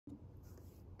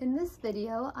In this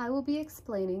video, I will be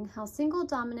explaining how single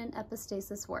dominant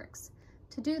epistasis works.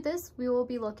 To do this, we will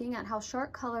be looking at how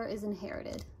shark color is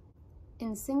inherited.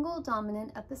 In single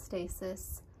dominant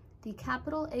epistasis, the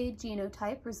capital A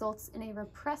genotype results in a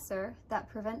repressor that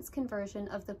prevents conversion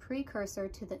of the precursor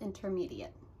to the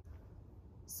intermediate.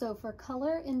 So for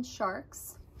color in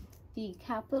sharks, the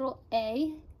capital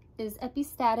A is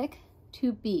epistatic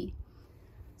to B.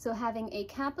 So having a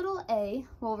capital A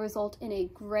will result in a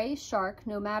gray shark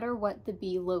no matter what the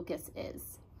B locus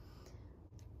is.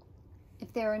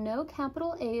 If there are no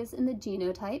capital A's in the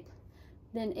genotype,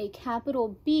 then a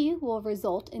capital B will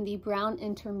result in the brown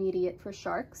intermediate for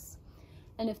sharks.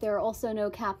 And if there are also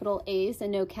no capital A's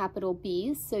and no capital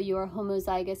B's, so you are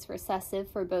homozygous recessive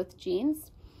for both genes,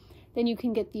 then you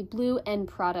can get the blue end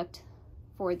product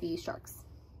for the sharks.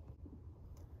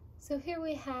 So here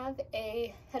we have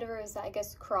a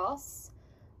heterozygous cross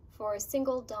for a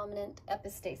single dominant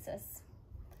epistasis.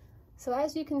 So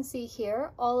as you can see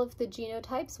here, all of the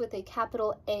genotypes with a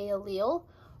capital A allele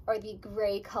are the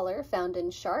gray color found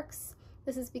in sharks.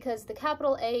 This is because the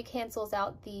capital A cancels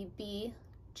out the B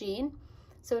gene,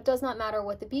 so it does not matter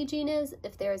what the B gene is.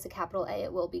 If there is a capital A,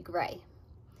 it will be gray.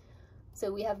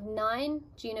 So we have 9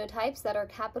 genotypes that are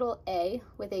capital A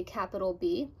with a capital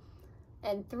B,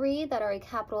 and 3 that are a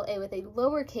capital A with a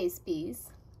lowercase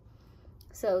b's.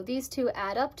 So these two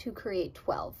add up to create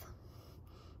 12.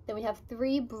 Then we have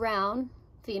 3 brown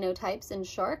phenotypes in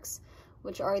sharks,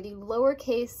 which are the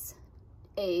lowercase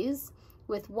a's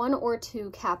with 1 or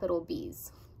 2 capital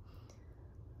B's.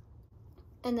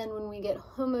 And then when we get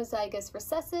homozygous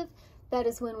recessive, that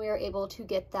is when we are able to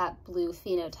get that blue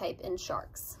phenotype in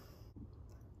sharks.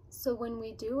 So when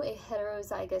we do a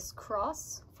heterozygous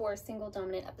cross for single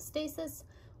dominant epistasis,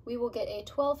 we will get a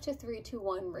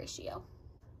 12:3:1 ratio.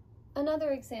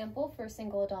 Another example for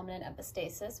single dominant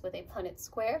epistasis with a Punnett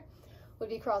square would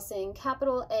be crossing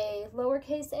capital A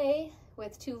lowercase a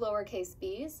with 2 lowercase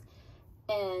b's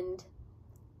and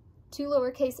 2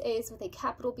 lowercase a's with a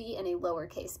capital B and a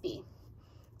lowercase b.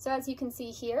 So as you can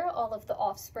see here, all of the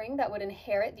offspring that would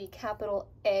inherit the capital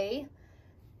A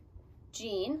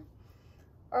gene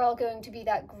are all going to be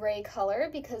that gray color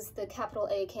because the capital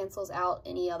A cancels out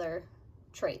any other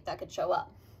trait that could show up.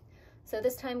 So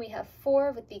this time we have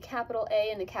 4 with the capital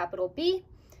A and the capital B,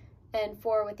 and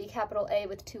 4 with the capital A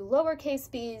with 2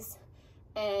 lowercase b's,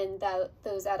 and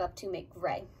those add up to make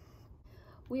gray.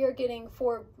 We are getting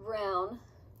 4 brown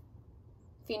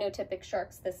phenotypic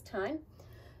sharks this time.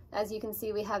 As you can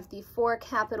see, we have the 4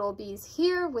 capital B's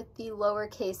here with the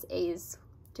lowercase a's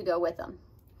to go with them.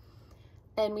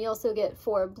 And we also get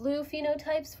 4 blue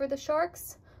phenotypes for the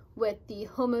sharks with the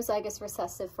homozygous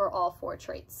recessive for all 4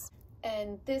 traits.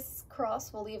 And this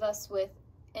cross will leave us with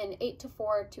an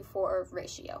 8:4:4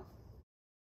 ratio.